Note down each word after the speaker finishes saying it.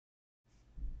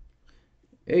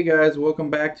Hey guys, welcome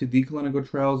back to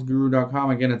theclinicaltrialsguru.com.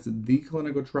 Again, it's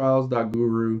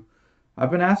theclinicaltrials.guru. I've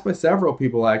been asked by several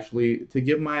people actually to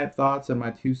give my thoughts and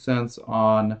my 2 cents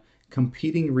on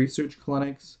competing research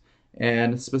clinics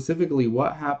and specifically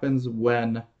what happens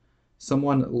when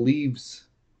someone leaves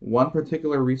one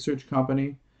particular research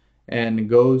company and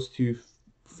goes to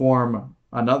form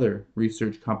another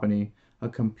research company, a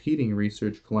competing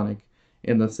research clinic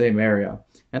in the same area.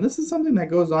 And this is something that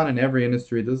goes on in every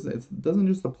industry. It doesn't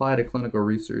just apply to clinical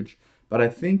research, but I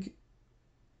think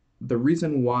the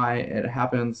reason why it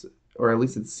happens, or at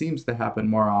least it seems to happen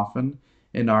more often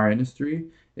in our industry,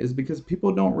 is because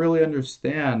people don't really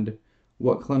understand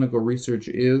what clinical research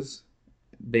is.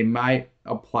 They might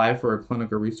apply for a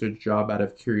clinical research job out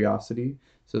of curiosity,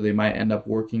 so they might end up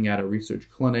working at a research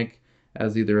clinic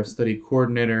as either a study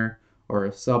coordinator or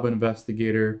a sub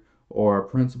investigator or a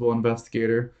principal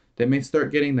investigator. They may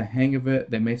start getting the hang of it.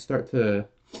 They may start to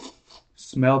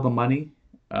smell the money,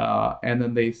 and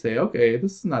then they say, okay,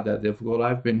 this is not that difficult.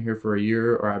 I've been here for a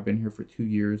year or I've been here for 2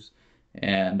 years,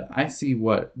 and I see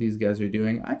what these guys are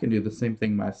doing. I can do the same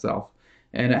thing myself.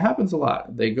 And it happens a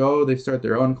lot. They go, they start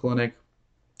their own clinic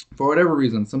for whatever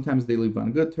reason. Sometimes they leave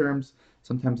on good terms,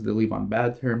 sometimes they leave on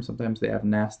bad terms, sometimes they have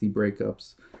nasty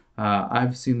breakups.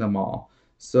 I've seen them all.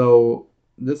 So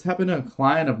this happened to a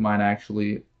client of mine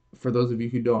actually. For those of you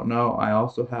who don't know, I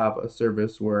also have a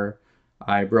service where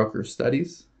I broker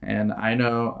studies, and I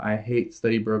know I hate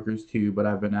study brokers too, but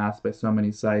I've been asked by so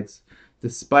many sites,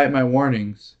 despite my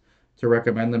warnings, to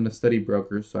recommend them to study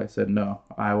brokers. So I said, no,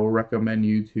 I will recommend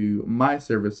you to my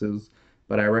services,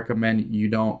 but I recommend you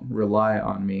don't rely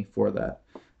on me for that.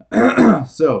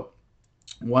 So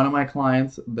one of my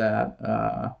clients that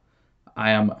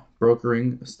I am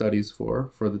brokering studies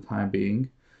for the time being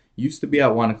used to be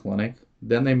at one clinic.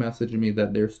 Then they messaged me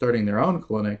that they're starting their own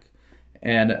clinic,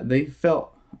 and they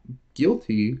felt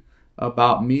guilty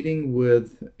about meeting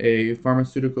with a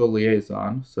pharmaceutical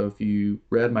liaison. So if you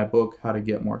read my book, How to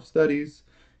Get More Studies,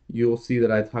 you'll see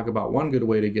that I talk about one good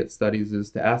way to get studies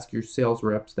is to ask your sales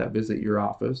reps that visit your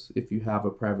office, if you have a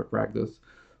private practice,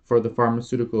 for the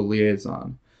pharmaceutical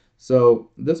liaison. So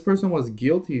this person was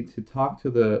guilty to talk to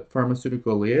the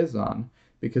pharmaceutical liaison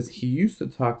because he used to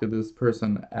talk to this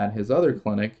person at his other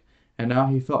clinic, and now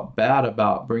he felt bad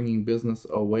about bringing business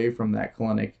away from that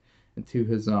clinic into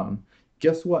his own.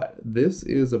 Guess what? This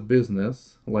is a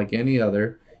business like any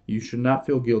other. You should not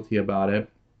feel guilty about it.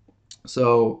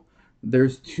 So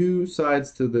there's two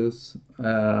sides to this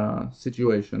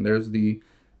situation. There's the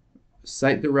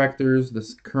site directors, the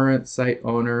current site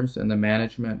owners, and the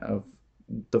management of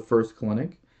the first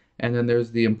clinic. And then there's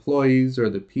the employees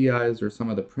or the PIs or some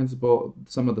of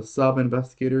the sub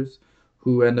investigators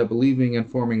who end up leaving and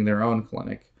forming their own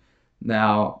clinic.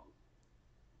 Now,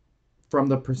 from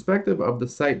the perspective of the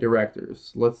site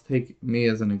directors, let's take me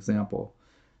as an example.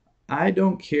 I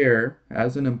don't care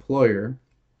as an employer,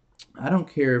 I don't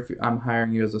care if I'm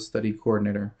hiring you as a study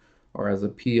coordinator or as a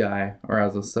PI or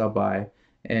as a sub I,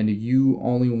 and you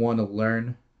only want to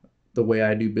learn the way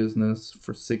I do business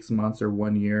for 6 months or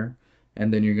 1 year,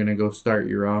 and then you're going to go start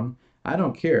your own. I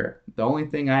don't care. The only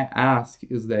thing I ask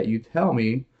is that you tell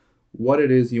me what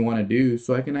it is you want to do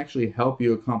so I can actually help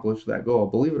you accomplish that goal.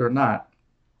 Believe it or not,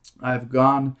 I've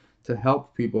gone to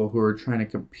help people who are trying to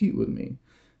compete with me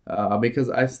because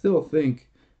I still think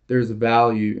there's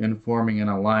value in forming an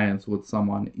alliance with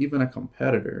someone, even a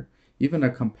competitor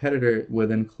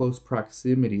within close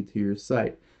proximity to your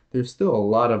site. There's still a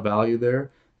lot of value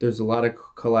there. There's a lot of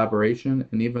collaboration,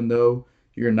 and even though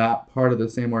you're not part of the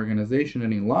same organization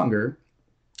any longer,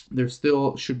 there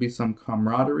still should be some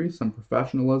camaraderie, some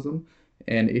professionalism,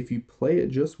 and if you play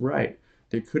it just right,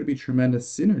 there could be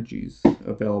tremendous synergies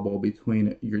available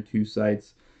between your two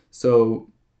sites. So,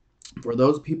 for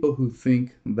those people who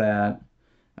think that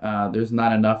there's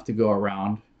not enough to go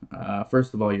around,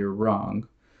 first of all, you're wrong.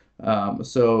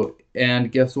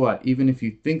 And guess what? Even if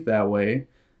you think that way,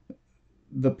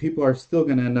 the people are still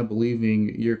going to end up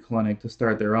leaving your clinic to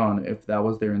start their own if that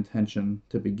was their intention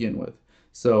to begin with.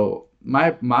 So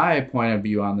my point of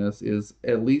view on this is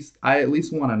at least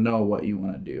want to know what you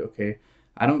want to do, okay?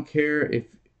 I don't care if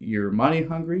you're money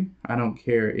hungry. I don't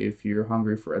care if you're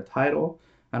hungry for a title.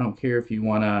 I don't care if you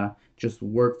want to just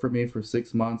work for me for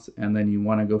 6 months and then you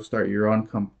want to go start your own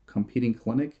competing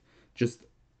clinic. Just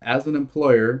as an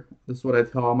employer, this is what I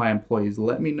tell all my employees.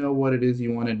 Let me know what it is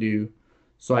you want to do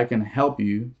so I can help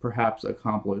you perhaps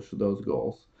accomplish those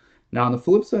goals. Now, on the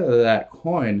flip side of that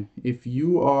coin, if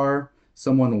you are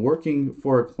someone working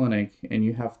for a clinic and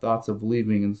you have thoughts of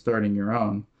leaving and starting your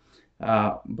own,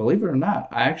 believe it or not,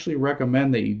 I actually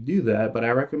recommend that you do that, but I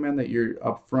recommend that you're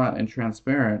upfront and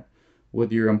transparent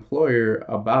with your employer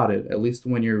about it, at least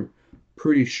when you're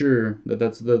pretty sure that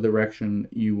that's the direction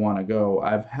you want to go.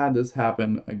 I've had this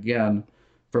happen again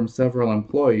from several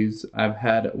employees. I've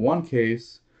had one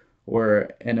case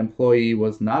where an employee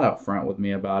was not upfront with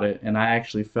me about it, and I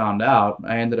actually found out.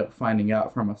 I ended up finding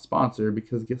out from a sponsor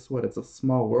because guess what? It's a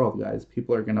small world, guys.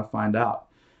 People are going to find out.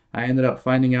 I ended up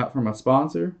finding out from a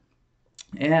sponsor,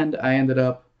 and I ended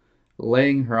up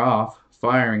laying her off,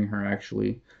 firing her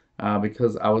actually,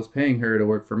 because I was paying her to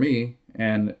work for me,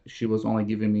 and she was only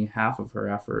giving me half of her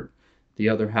effort. The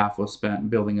other half was spent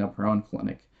building up her own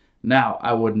clinic. Now,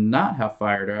 I would not have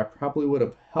fired her. I probably would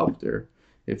have helped her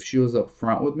if she was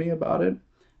upfront with me about it.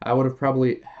 I would have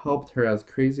probably helped her, as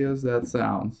crazy as that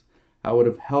sounds. I would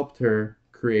have helped her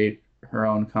create her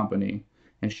own company,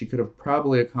 and she could have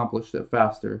probably accomplished it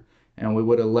faster, and we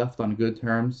would have left on good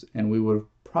terms, and we would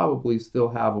probably still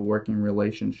have a working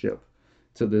relationship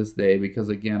to this day because,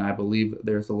 again, I believe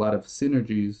there's a lot of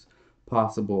synergies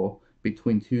possible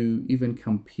between even two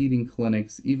competing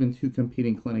clinics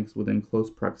within close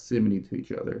proximity to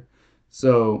each other.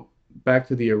 So, back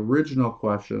to the original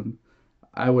question,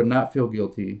 I would not feel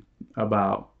guilty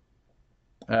about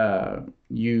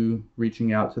you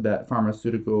reaching out to that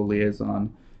pharmaceutical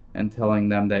liaison and telling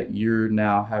them that you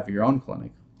now have your own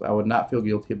clinic. I would not feel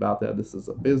guilty about that. This is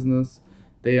a business.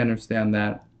 They understand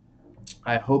that.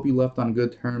 I hope you left on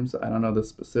good terms. I don't know the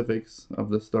specifics of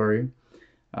the story,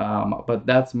 but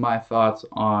that's my thoughts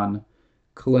on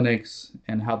clinics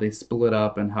and how they split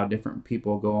up and how different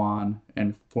people go on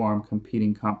and form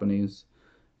competing companies.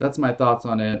 That's my thoughts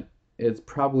on it. It's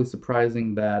probably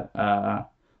surprising that,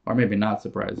 or maybe not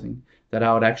surprising, that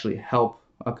I would actually help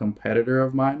a competitor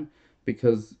of mine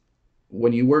because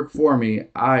when you work for me,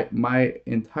 my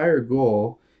entire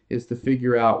goal is to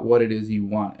figure out what it is you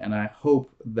want, and I hope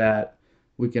that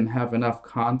we can have enough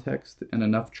context and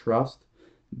enough trust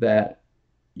that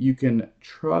you can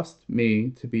trust me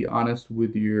to be honest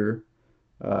with your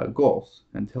goals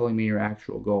and telling me your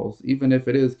actual goals, even if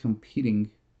it is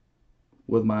competing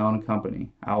with my own company.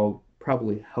 I'll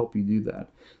probably help you do that.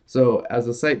 So, as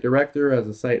a site director, as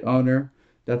a site owner,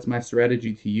 that's my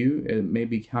strategy to you. It may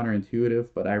be counterintuitive,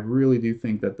 but I really do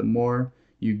think that the more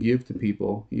you give to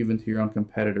people, even to your own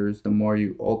competitors, the more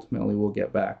you ultimately will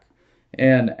get back.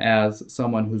 And as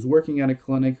someone who's working at a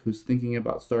clinic, who's thinking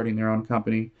about starting their own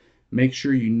company, make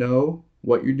sure you know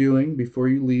what you're doing before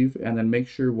you leave, and then make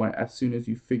sure as soon as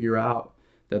you figure out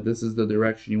that this is the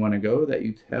direction you want to go, that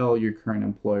you tell your current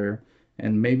employer,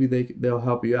 and maybe they'll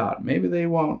help you out. Maybe they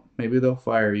won't. Maybe they'll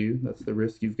fire you. That's the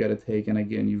risk you've got to take. And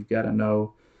again, you've got to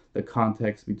know the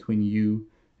context between you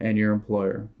and your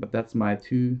employer. But that's my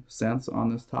 2 cents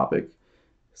on this topic.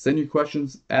 Send your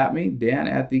questions at me, Dan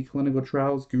at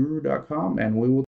theclinicaltrialsguru.com, and we will